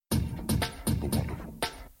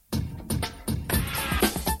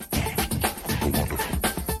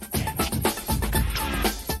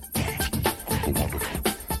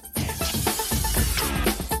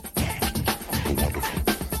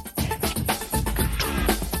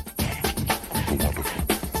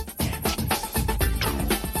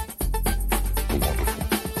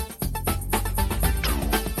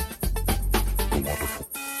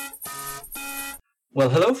Well,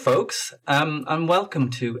 hello, folks, and welcome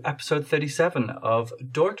to episode 37 of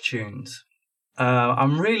Dork Tunes.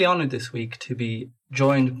 I'm really honoured this week to be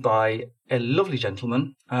joined by a lovely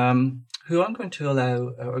gentleman who I'm going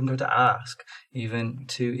to ask even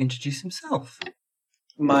to introduce himself.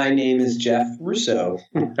 My name is Jeff Russo.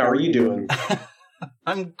 How are you doing?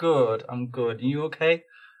 I'm good. Are you okay?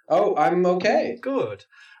 Oh, I'm okay. Good.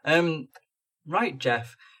 Right,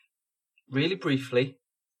 Jeff, really briefly,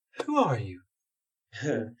 who are you?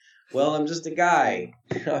 Well, I'm just a guy.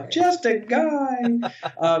 I'm just a guy.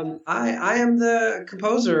 I am the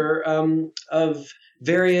composer of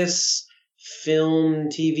various film,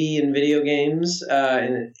 TV, and video games,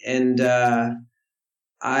 and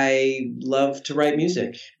I love to write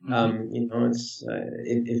music. It's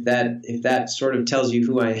if that sort of tells you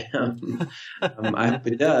who I am, I hope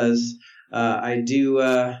it does. I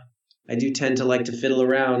do tend to like to fiddle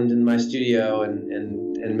around in my studio and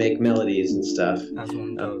make melodies and stuff. As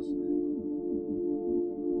one does.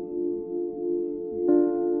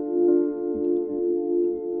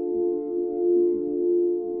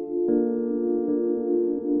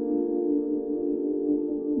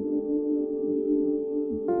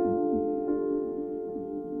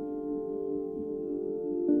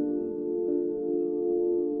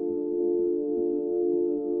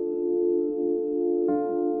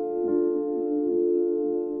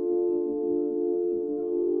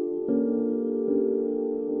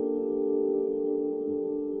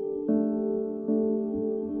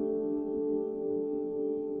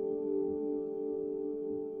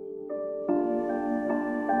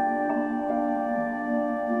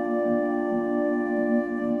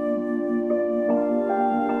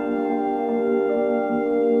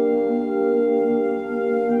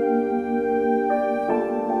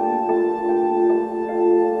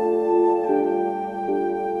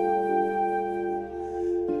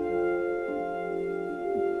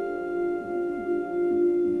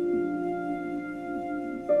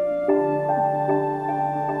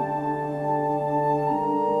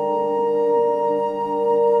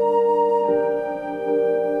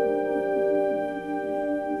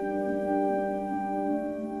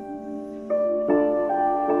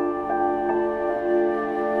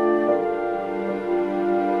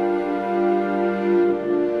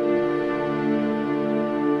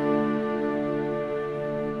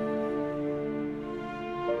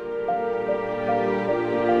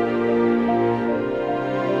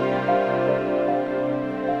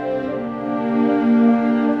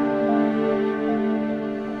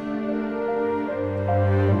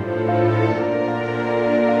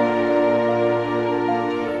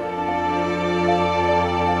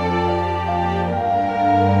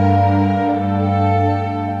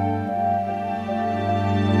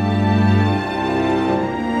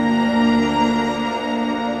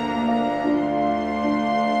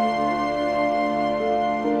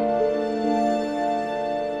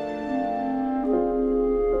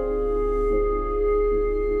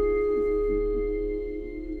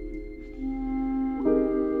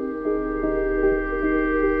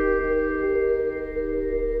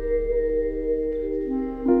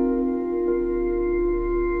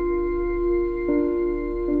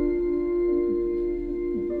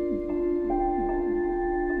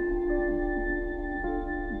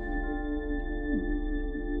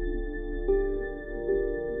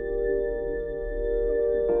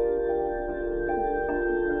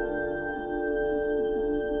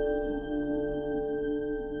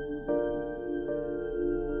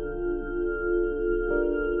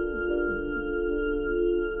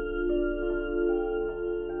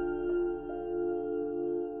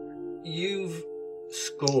 You've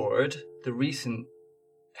scored the recent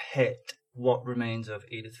hit, What Remains of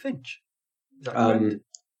Edith Finch. Is that correct?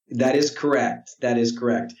 That is correct. That is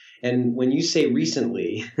correct. And when you say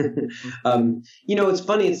recently, it's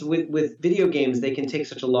funny. It's with video games, they can take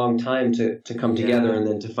such a long time to come together and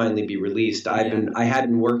then to finally be released. I had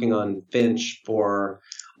been working on Finch for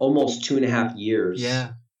almost 2.5 years.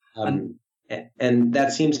 Yeah. And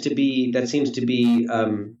that seems to be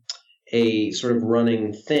a sort of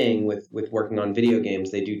running thing with working on video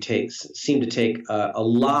games. They do seem to take a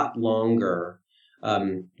lot longer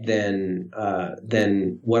than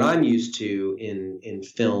what I'm used to in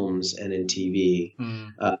films and in TV.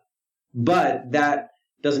 but that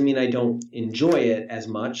doesn't mean I don't enjoy it as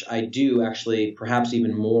much. I do actually, perhaps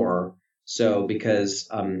even more so, because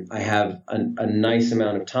I have a nice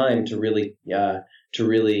amount of time to really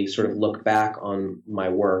sort of look back on my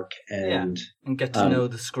work and get to know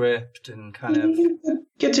the script and kind of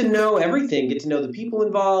get to know everything, get to know the people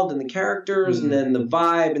involved and the characters, and then the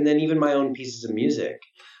vibe, and then even my own pieces of music,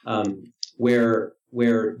 where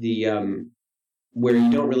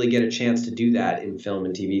you don't really get a chance to do that in film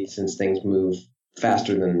and TV, since things move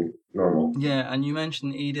faster than normal. Yeah, and you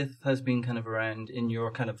mentioned Edith has been kind of around in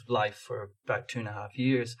your kind of life for about 2.5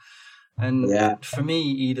 years. And for me,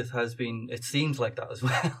 Edith has been, it seems like that as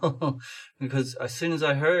well, because as soon as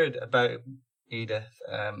I heard about Edith,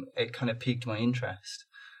 it kind of piqued my interest.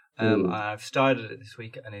 I've started it this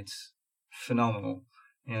week, and it's phenomenal.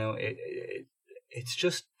 You know, it's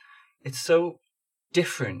just, it's so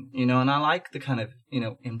different, you know, and I like the kind of, you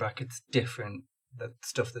know, in brackets, different, that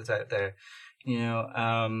stuff that's out there, you know,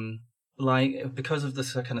 like, because of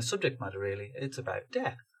this kind of subject matter, really, it's about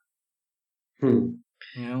death. You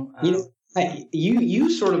know, you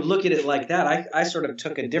sort of look at it like that. I sort of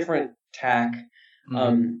took a different tack,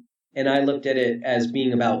 and I looked at it as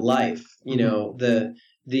being about life. You know,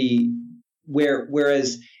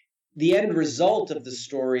 whereas the end result of the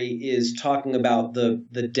story is talking about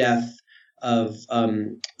the death of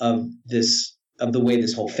the way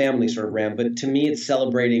this whole family sort of ran. But to me, it's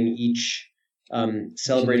celebrating each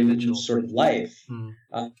sort of life,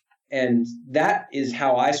 and that is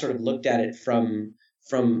how I sort of looked at it from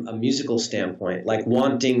a musical standpoint, like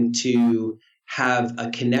wanting to have a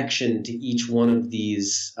connection to each one of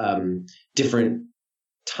these different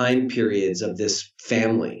time periods of this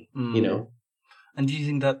family, you know. And do you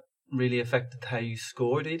think that really affected how you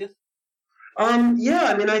scored, Edith? Yeah,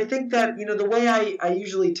 I mean, I think that, you know, the way I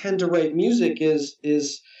usually tend to write music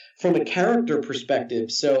is from a character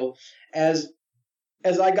perspective. So as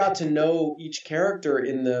I got to know each character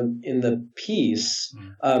in the piece,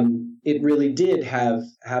 it really did have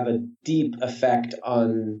a deep effect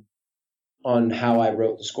on how I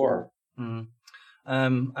wrote the score.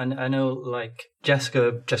 And I know, like,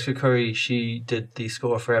 Jessica Curry, she did the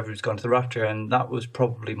score for Everyone's Gone to the Rapture, and that was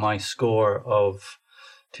probably my score of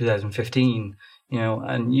 2015, you know,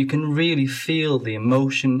 and you can really feel the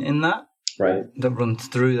emotion in that. Right. That runs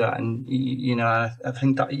through that, and you know, I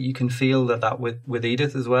think that you can feel that with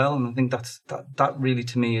Edith as well, and I think that really,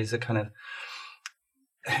 to me, is a kind of,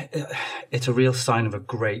 it's a real sign of a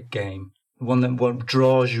great game, one that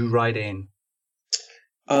draws you right in.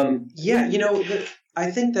 Yeah, you know, I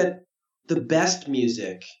think that the best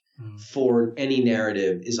music for any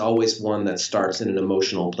narrative is always one that starts in an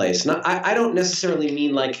emotional place. Now, I don't necessarily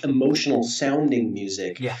mean like emotional sounding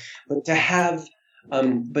music, but to have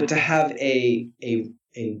a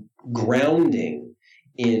grounding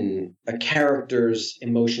in a character's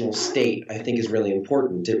emotional state, I think, is really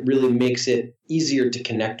important. It really makes it easier to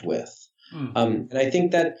connect with. And I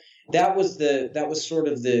think that was sort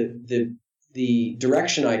of the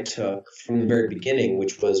direction I took from the very beginning,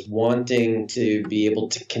 which was wanting to be able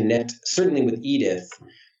to connect, certainly with Edith,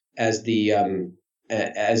 as the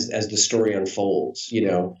story unfolds, you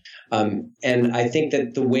know. And I think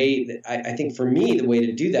that I think for me, the way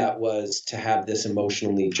to do that was to have this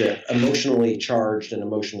emotionally charged and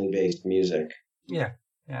emotionally based music. Yeah,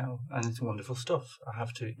 and it's wonderful stuff. I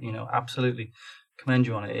have to, you know, absolutely commend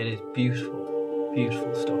you on it. It is beautiful,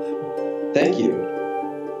 beautiful stuff. Thank you.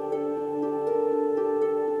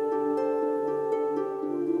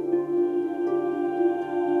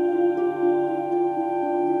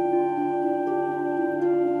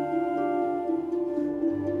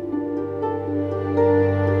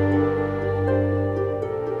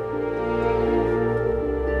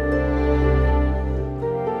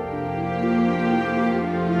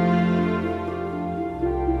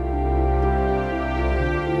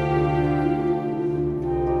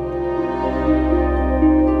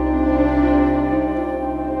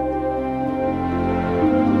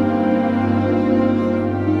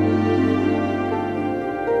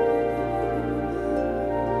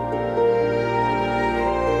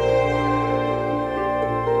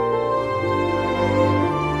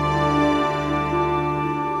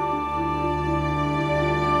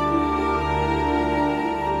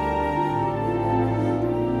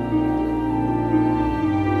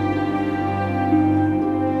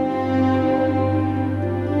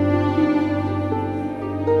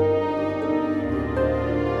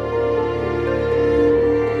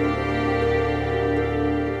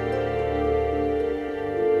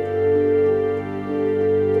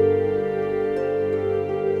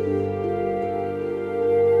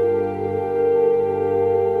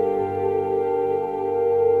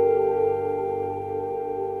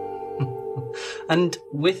 And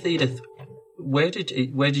with Edith, where did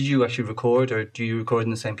you actually record, or do you record in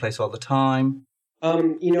the same place all the time?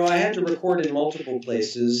 I had to record in multiple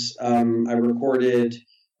places. I recorded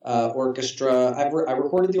orchestra. I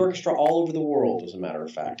recorded the orchestra all over the world, as a matter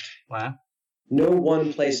of fact. Wow. No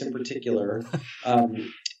one place in particular,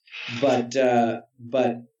 but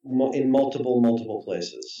in multiple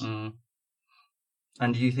places. Mm.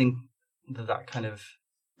 And do you think that kind of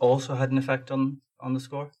also had an effect on the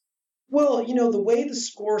score? Well, the way the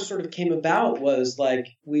score sort of came about was like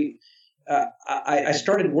I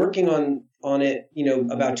started working on it,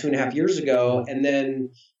 about 2.5 years ago, and then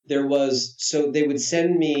they would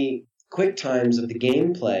send me quick times of the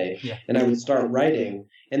gameplay, and I would start writing,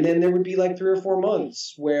 and then there would be like 3 or 4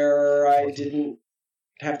 months where I didn't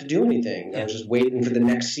have to do anything. I was just waiting for the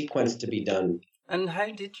next sequence to be done. And how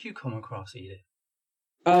did you come across Edith?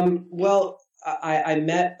 Well, I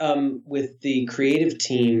met with the creative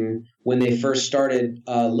team when they first started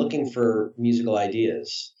looking for musical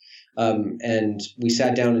ideas. And we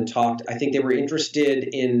sat down and talked. I think they were interested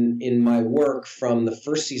in my work from the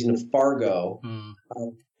first season of Fargo.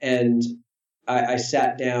 And I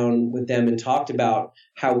sat down with them and talked about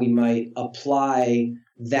how we might apply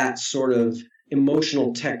that sort of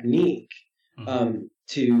emotional technique to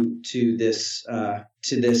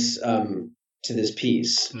this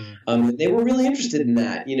piece. They were really interested in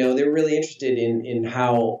that. They were really interested in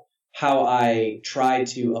how I try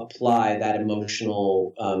to apply that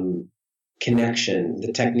emotional connection,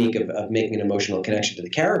 the technique of making an emotional connection to the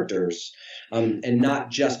characters, and not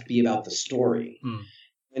just be about the story.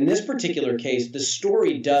 In this particular case, the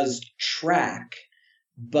story does track,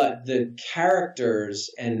 but the characters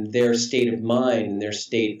and their state of mind and their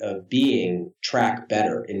state of being track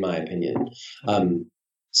better, in my opinion.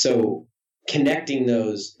 So connecting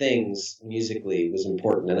those things musically was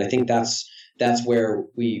important, and I think that's where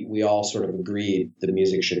we all sort of agreed the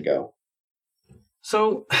music should go.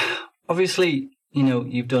 So, obviously,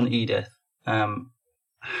 you've done Edith,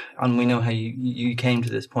 and we know how you came to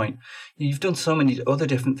this point. You've done so many other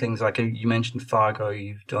different things, like you mentioned Fargo.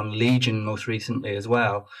 You've done Legion most recently as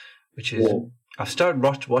well, which is I've started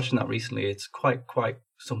watching that recently. It's quite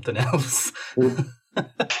something else.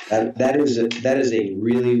 That is a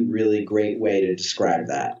really, really great way to describe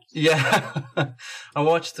that. Yeah. I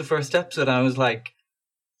watched the first episode and I was like,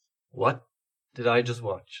 what did I just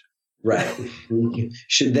watch? Right. You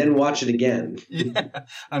should then watch it again. Yeah,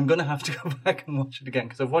 I'm going to have to go back and watch it again,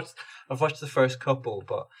 because I've watched the first couple,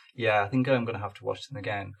 but yeah, I think I'm going to have to watch them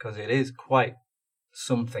again, because it is quite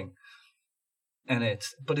something. And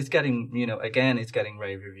it's getting, it's getting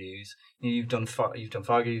rave reviews. You've done Fargo,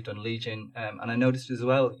 you've done Legion, and I noticed as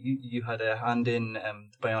well you had a hand in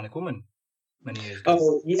The Bionic Woman many years ago.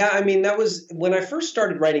 Oh yeah, I mean that was when I first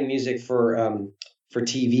started writing music for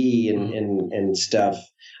TV and stuff.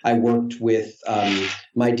 I worked with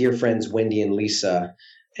my dear friends Wendy and Lisa,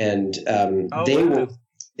 and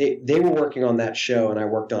they were working on that show, and I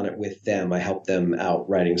worked on it with them. I helped them out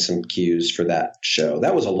writing some cues for that show.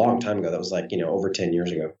 That was a long time ago. That was like, over 10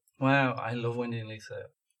 years ago. Wow, I love Wendy and Lisa.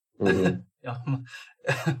 Mm-hmm.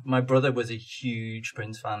 My brother was a huge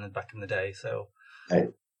Prince fan back in the day, so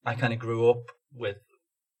I kind of grew up with,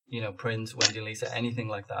 Prince, Wendy and Lisa, anything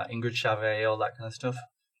like that, Ingrid Chavez, all that kind of stuff.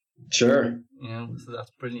 Sure. So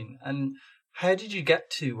that's brilliant. And how did you get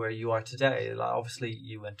to where you are today? Like, obviously,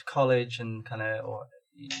 you went to college and kind of,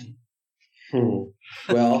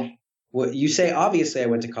 Well, what you say, obviously I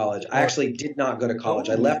went to college. I actually did not go to college.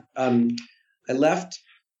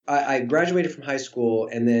 I graduated from high school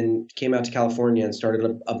and then came out to California and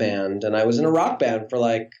started a band. And I was in a rock band for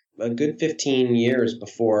like a good 15 years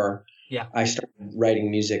before I started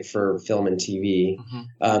writing music for film and TV.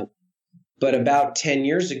 But about 8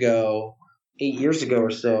 years ago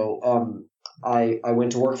or so, I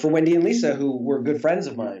went to work for Wendy and Lisa, who were good friends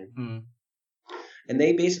of mine. And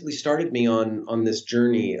they basically started me on this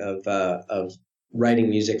journey of writing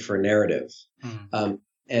music for a narrative.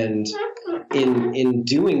 And in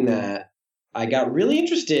doing that, I got really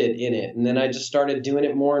interested in it. And then I just started doing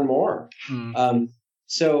it more and more.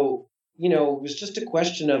 So, it was just a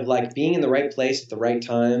question of like being in the right place at the right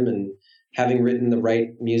time and having written the right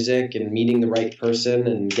music and meeting the right person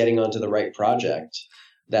and getting onto the right project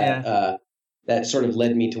that sort of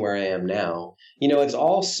led me to where I am now. It's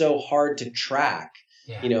all so hard to track.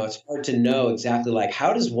 It's hard to know exactly like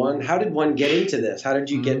how did one get into this? How did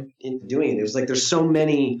you get into doing it? It was like there's so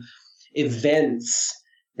many events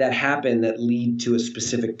that happen that lead to a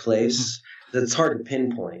specific place that it's hard to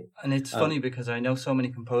pinpoint. And it's funny because I know so many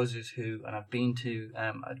composers and I've been to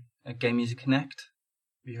a Game Music Connect.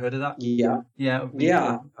 Have you heard of that? Yeah. Yeah.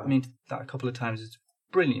 I've been to that a couple of times. It's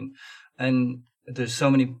brilliant. And there's so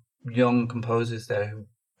many young composers there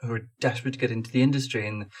who are desperate to get into the industry,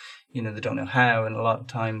 and they don't know how. And a lot of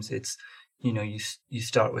times it's you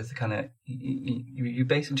start with kind of you're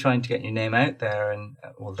basically trying to get your name out there, and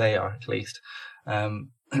well, they are at least.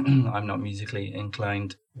 I'm not musically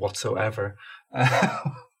inclined whatsoever,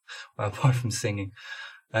 well, apart from singing.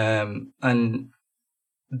 And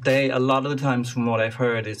a lot of the times, from what I've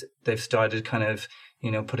heard, is they've started kind of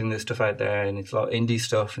putting this stuff out there, and it's a lot of indie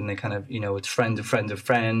stuff, and they kind of it's friends of friends of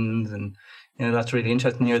friends, and that's really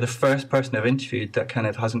interesting. You're the first person I've interviewed that kind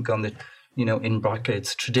of hasn't gone the in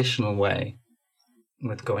brackets traditional way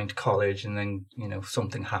with going to college and then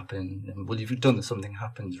something happened, and well, you've done the something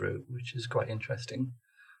happens route, which is quite interesting.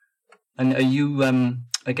 And are you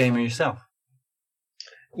a gamer yourself?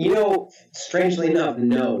 Strangely enough,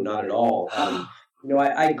 no, not at all.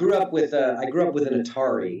 I grew up with an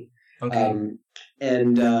Atari, okay,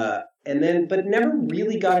 and then but never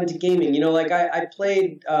really got into gaming. I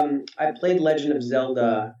played Legend of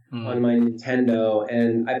Zelda on my Nintendo,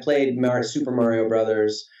 and I played Super Mario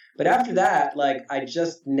Brothers. But after that, I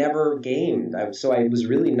just never gamed. So I was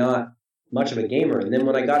really not much of a gamer. And then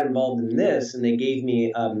when I got involved in this, and they gave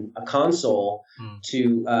me a console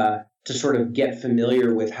to sort of get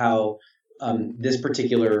familiar with how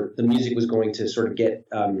the music was going to sort of get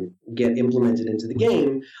implemented into the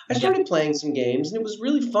game, I started playing some games, and it was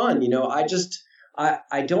really fun.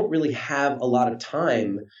 I don't really have a lot of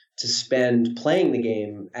time to spend playing the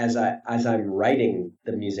game as I'm writing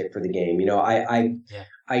the music for the game.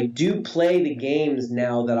 I do play the games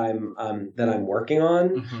now that I'm working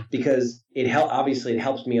on, because it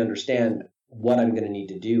helps me understand what I'm going to need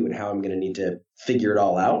to do and how I'm going to need to figure it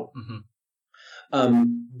all out.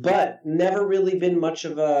 But never really been much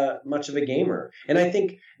of a gamer, and I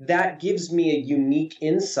think that gives me a unique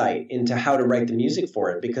insight into how to write the music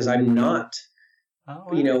for it, because I'm not,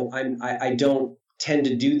 I don't tend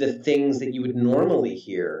to do the things that you would normally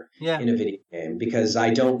hear in a video game, because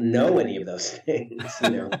I don't know any of those things.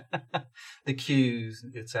 The cues,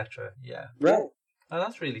 etc. Yeah, right. Oh,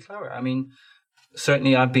 that's really clever. I mean,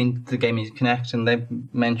 certainly, I've been to the Gaming Connect, and they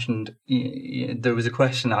mentioned there was a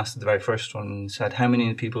question asked at the very first one, and said, "How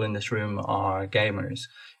many people in this room are gamers?"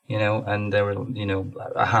 And there were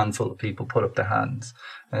a handful of people put up their hands,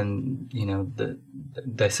 and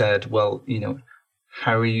they said, "Well,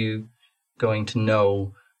 how are you going to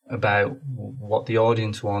know about what the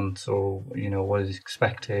audience wants, or what is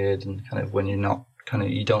expected, and kind of when you're not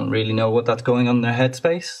you don't really know what that's going on in their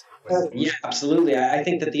headspace?" Yeah, absolutely. I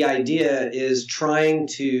think that the idea is trying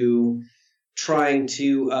to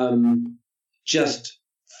just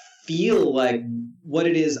feel like what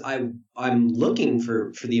it is I'm looking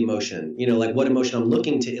for the emotion. What emotion I'm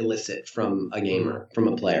looking to elicit from a gamer, from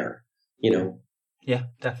a player. Yeah,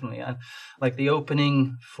 definitely. And like the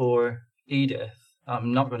opening for Edith,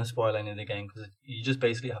 I'm not going to spoil any of the game, because you just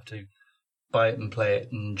basically have to buy it and play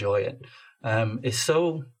it and enjoy it. It's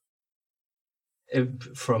so.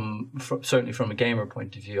 Certainly from a gamer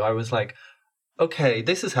point of view, I was like, okay,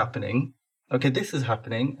 this is happening, and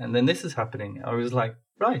then this is happening. I was like,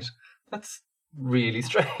 right, that's really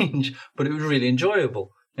strange, but it was really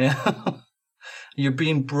enjoyable. You're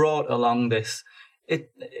being brought along this.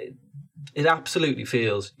 It absolutely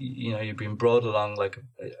feels, you're being brought along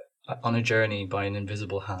on a journey by an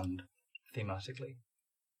invisible hand, thematically.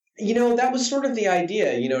 That was sort of the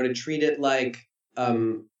idea, to treat it like.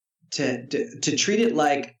 To treat it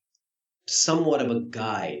like somewhat of a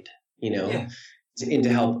guide, into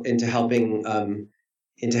helping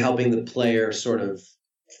the player sort of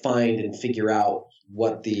find and figure out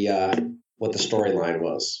what the storyline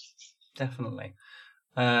was. Definitely,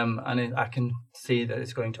 and I can see that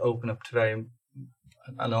it's going to open up to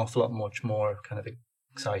an awful lot much more kind of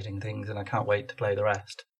exciting things, and I can't wait to play the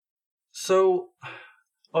rest. So,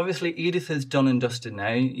 obviously, Edith is done and dusted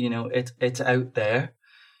now. It's out there.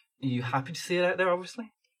 Are you happy to see it out there,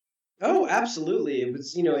 obviously? Oh, absolutely. It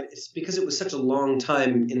was, it's because it was such a long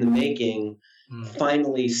time in the making,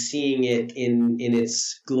 finally seeing it in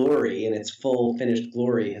its glory, in its full finished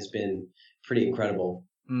glory, has been pretty incredible.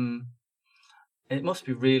 It must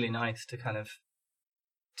be really nice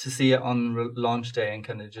to see it on launch day and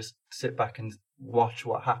kind of just sit back and watch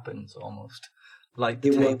what happens, almost like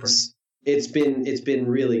the taper. It's been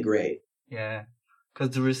really great. Yeah,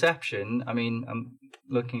 because the reception, I mean, I'm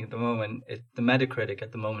looking at the moment, the Metacritic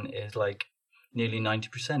at the moment is like nearly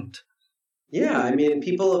 90%. Yeah, I mean,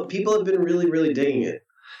 people have been really, really digging it.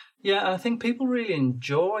 Yeah, and I think people really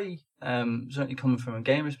enjoy, certainly coming from a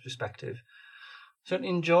gamer's perspective, certainly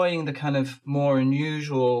enjoying the kind of more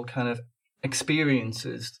unusual kind of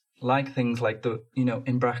experiences, like things like the,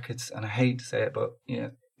 in brackets, and I hate to say it, but,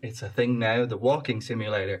 it's a thing now. The walking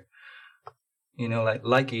simulator,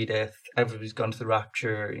 like Edith, Everybody's Gone to the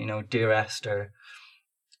Rapture, Dear Esther,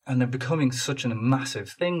 and they're becoming such a massive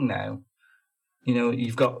thing now.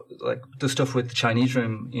 You've got like the stuff with the Chinese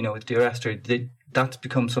Room, with Dear Esther. That's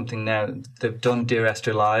become something now. They've done Dear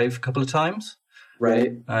Esther live a couple of times.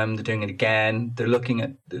 Right. They're doing it again.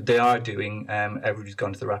 They are doing Everybody's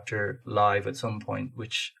Gone to the Rapture live at some point,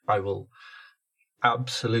 which I will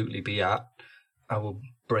absolutely be at. I will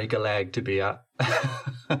break a leg to be at.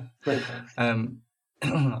 I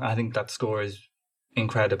think that score is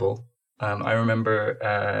incredible. I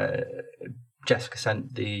remember Jessica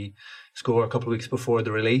sent the score a couple of weeks before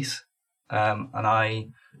the release,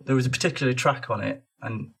 and there was a particular track on it,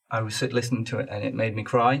 and I was listening to it, and it made me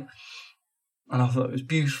cry, and I thought it was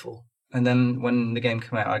beautiful. And then when the game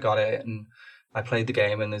came out, I got it, and I played the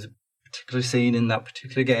game, and there's a particular scene in that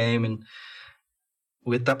particular game, and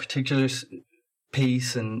with that particular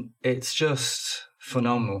piece, and it's just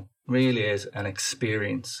phenomenal. Really is an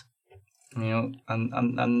experience,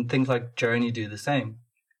 and things like Journey do the same.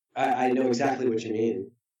 I know exactly what you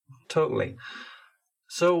mean. Totally.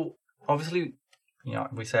 So obviously,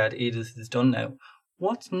 we said Edith is done now.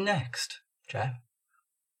 What's next, Jeff?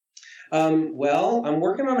 Well, I'm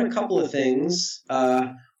working on a couple of things.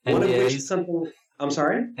 One of which is something. I'm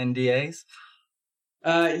sorry. NDAs.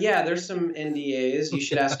 Yeah, there's some NDAs. You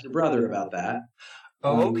should ask your brother about that.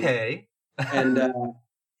 Oh, okay. But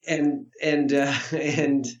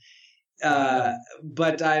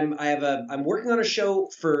I'm working on a show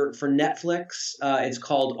for Netflix. It's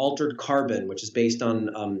called Altered Carbon, which is based on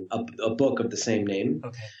a book of the same name.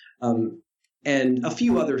 Okay. And a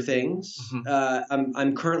few other things. Mm-hmm.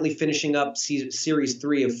 I'm currently finishing up series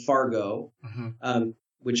 3 of Fargo,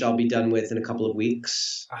 which I'll be done with in a couple of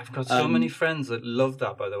weeks. I've got so many friends that love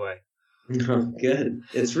that, by the way. Good.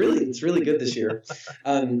 It's really good this year.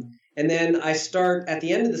 And then I start at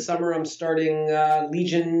the end of the summer. I'm starting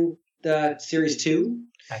Legion series 2.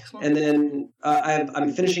 Excellent. And then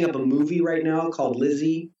I'm finishing up a movie right now called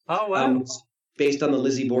Lizzie. Oh wow! Based on the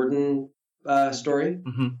Lizzie Borden story.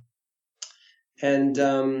 Mm-hmm. And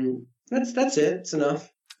that's it. It's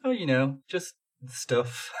enough. Oh, just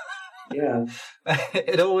stuff. Yeah.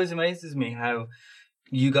 It always amazes me how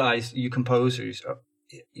you composers,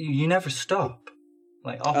 you never stop.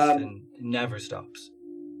 Like Austin never stops.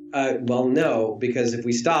 Well, no, because if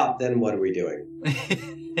we stop, then what are we doing?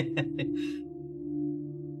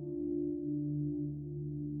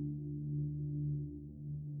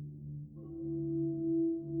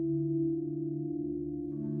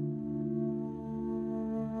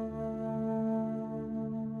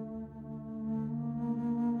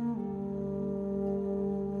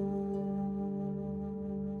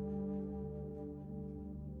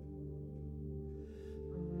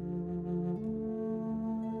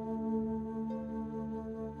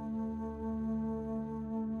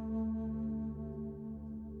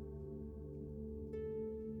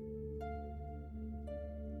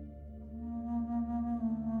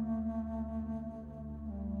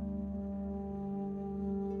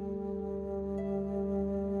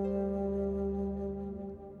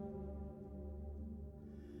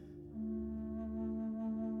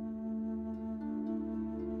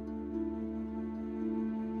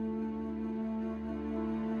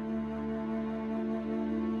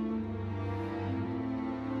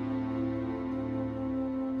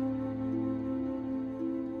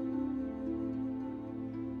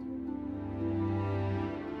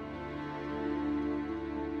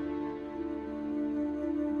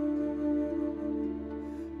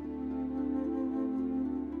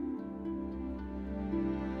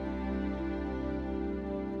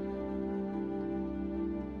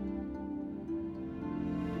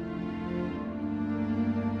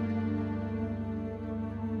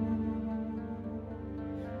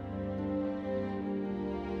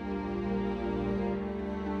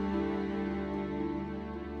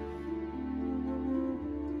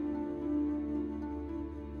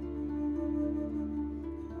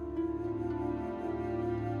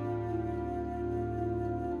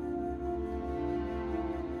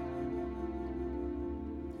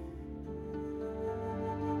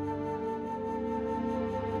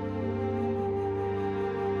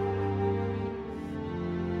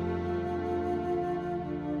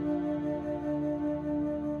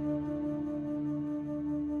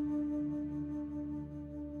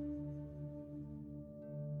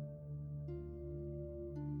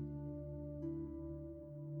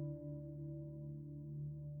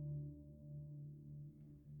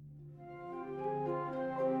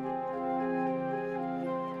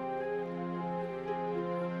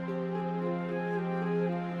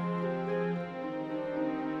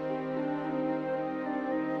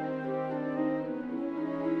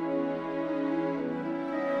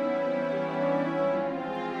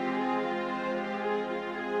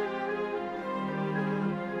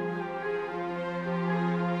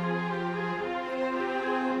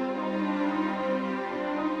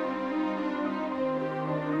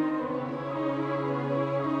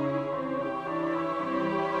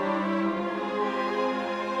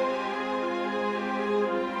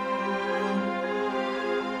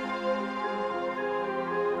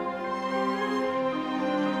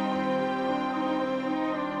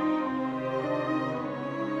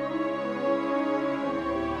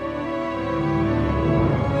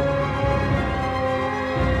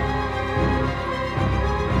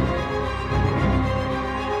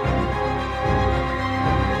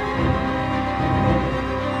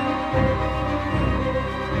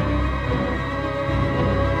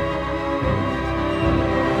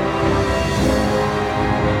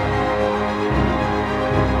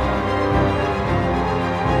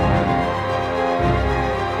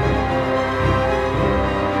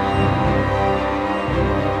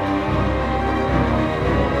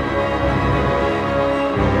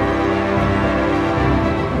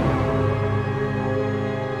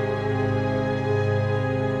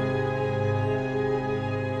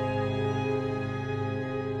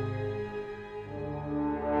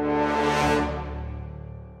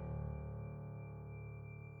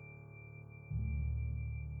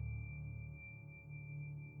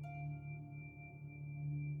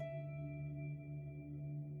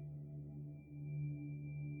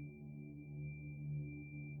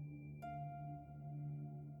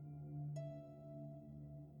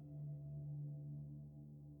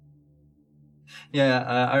 Yeah,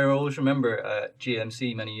 I always remember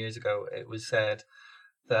GMC many years ago. It was said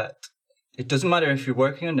that it doesn't matter if you're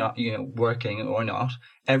working or not, working or not.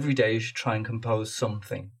 Every day you should try and compose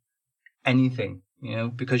something, anything,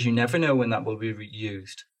 because you never know when that will be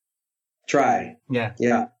used. Try. Yeah.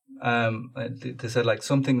 Yeah. They said like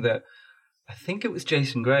something that I think it was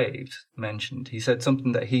Jason Graves mentioned. He said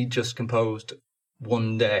something that he just composed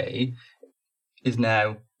one day is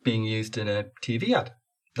now being used in a TV ad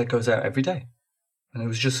that goes out every day. And it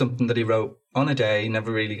was just something that he wrote on a day,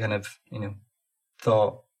 never really kind of,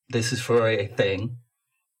 thought this is for a thing.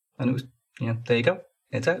 And it was, there you go.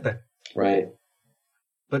 It's out there. Right.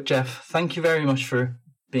 But Jeff, thank you very much for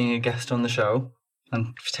being a guest on the show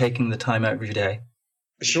and for taking the time out of your day.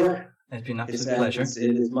 Sure. It's been an absolute pleasure.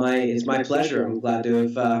 It's my pleasure. I'm glad to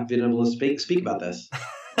have been able to speak about this.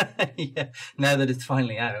 Yeah, now that it's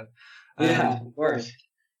finally out. Yeah, of course.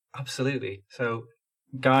 Absolutely. So,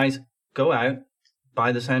 guys, go out,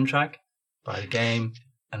 buy the soundtrack, buy the game,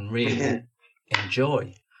 and really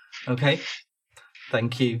enjoy. Okay?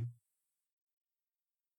 Thank you.